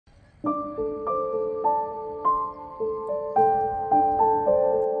Hello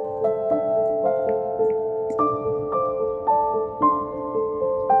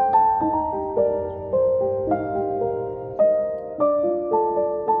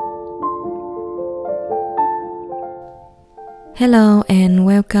and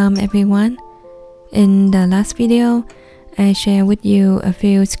welcome everyone. In the last video, I shared with you a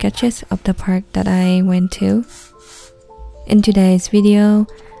few sketches of the park that I went to. In today's video,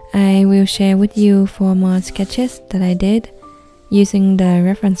 I will share with you 4 more sketches that I did using the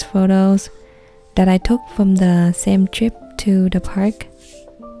reference photos that I took from the same trip to the park.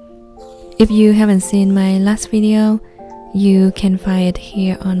 If you haven't seen my last video, you can find it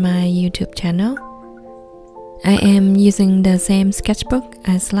here on my YouTube channel. I am using the same sketchbook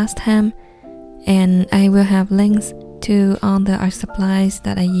as last time, and I will have links to all the art supplies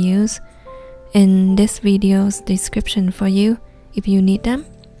that I use in this video's description for you if you need them.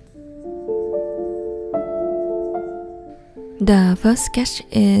 The first sketch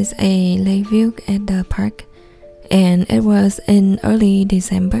is a lake view at the park, and it was in early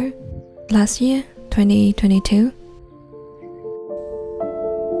December last year, 2022.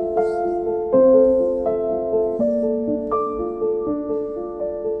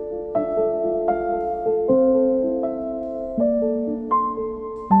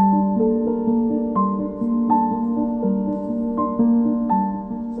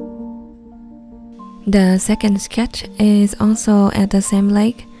 The second sketch is also at the same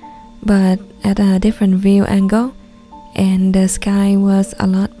lake, but at a different view angle, and the sky was a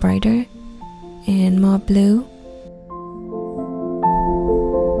lot brighter and more blue.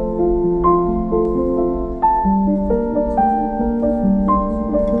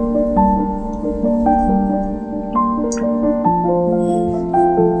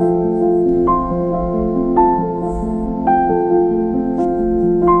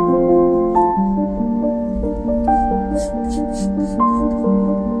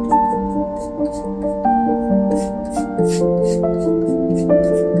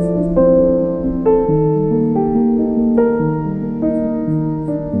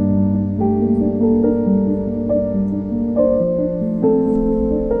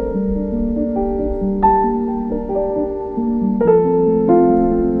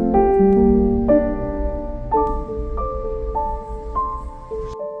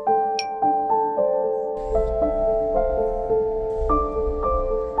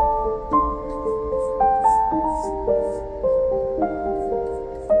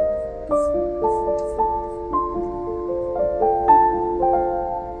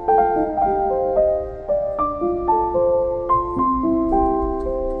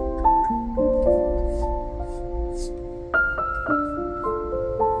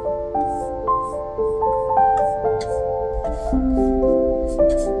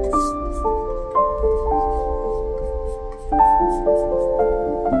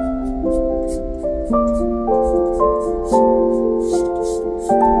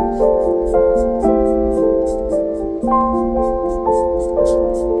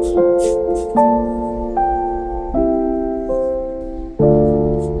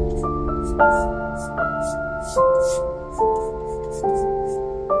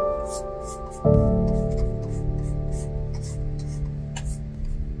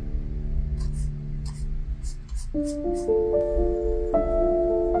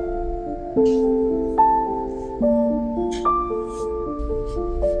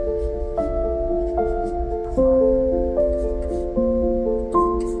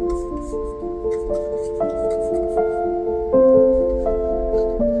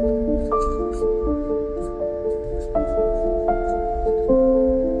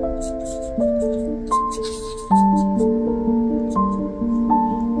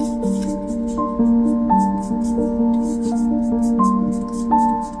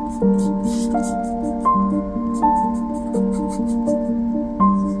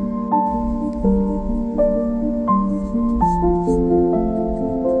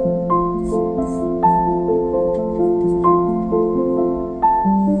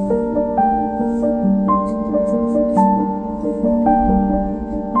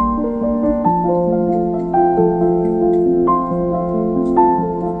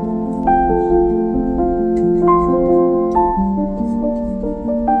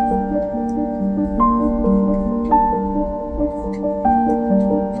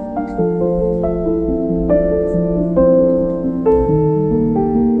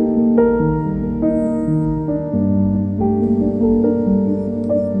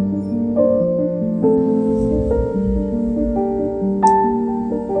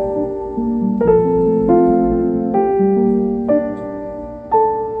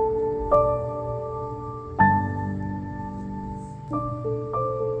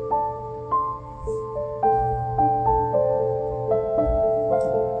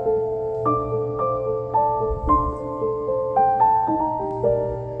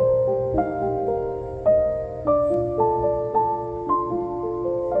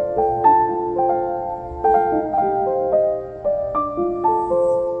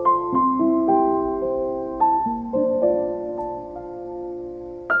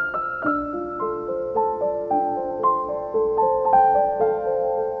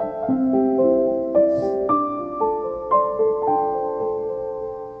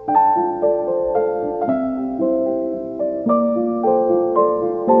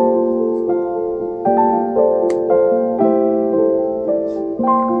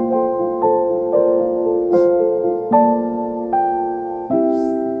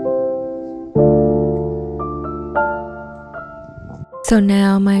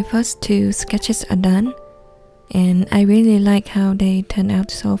 Now my first two sketches are done, and I really like how they turned out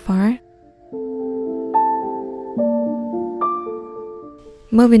so far.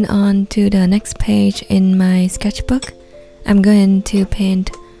 Moving on to the next page in my sketchbook, I'm going to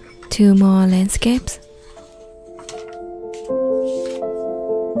paint two more landscapes.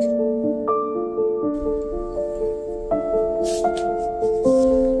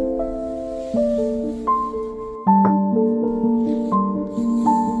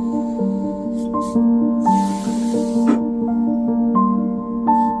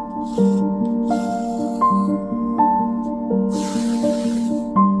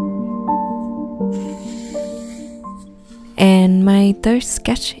 And my third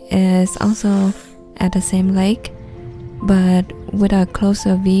sketch is also at the same lake, but with a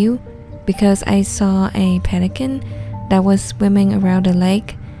closer view because I saw a pelican that was swimming around the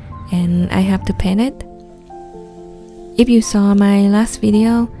lake and I have to paint it. If you saw my last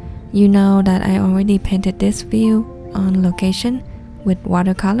video, you know that I already painted this view on location with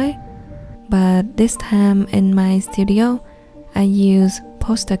watercolor, but this time in my studio, I use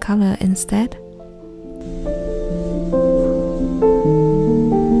poster color instead.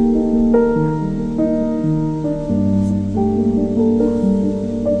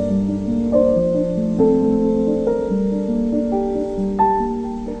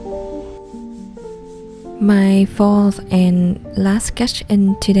 My fourth and last sketch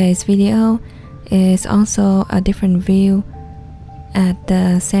in today's video is also a different view at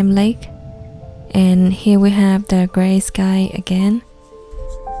the same lake, and here we have the gray sky again.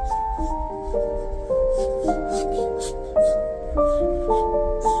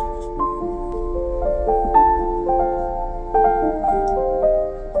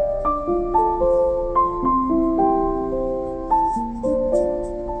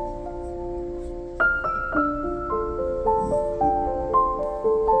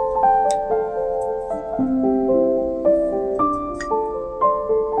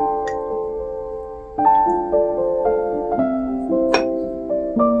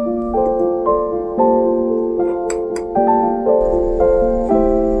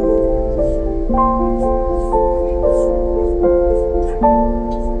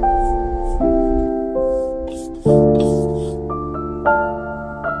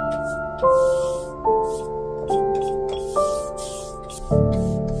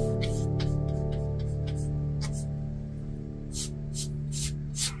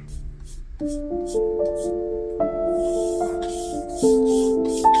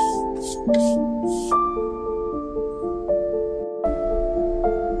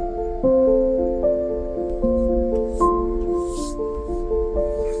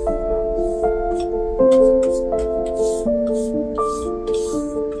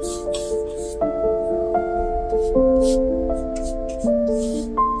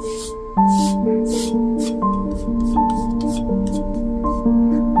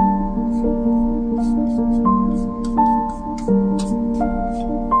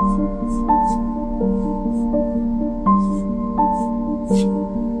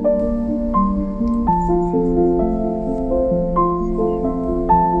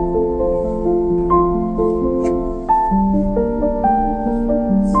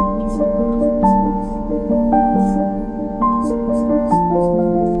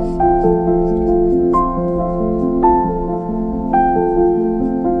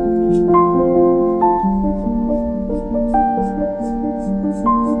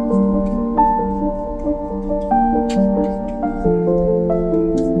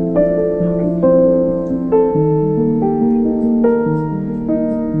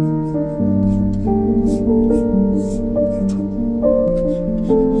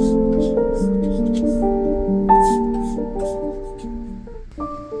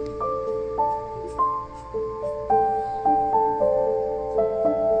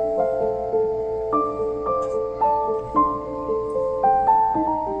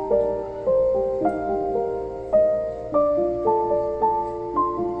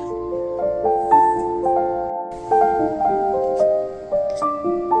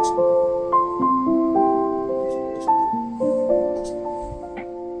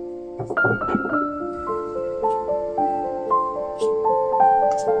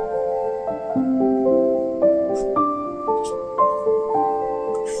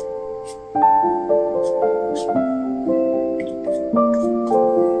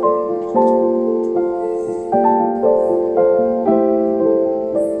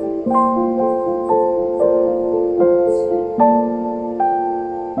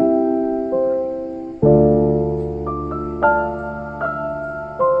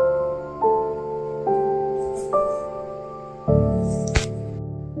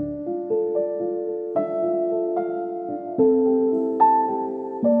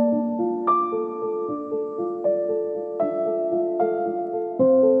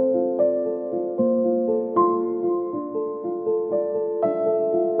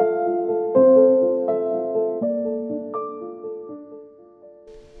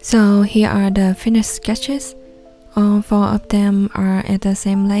 So here are the finished sketches. All 4 of them are at the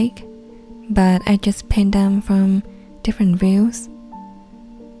same lake, but I just paint them from different views.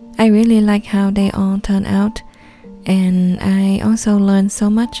 I really like how they all turn out, and I also learned so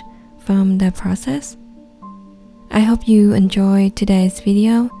much from the process. I hope you enjoyed today's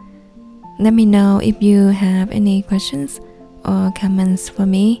video. Let me know if you have any questions or comments for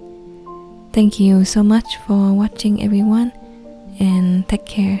me. Thank you so much for watching, everyone, and take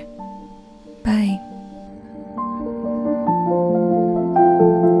care. Bye.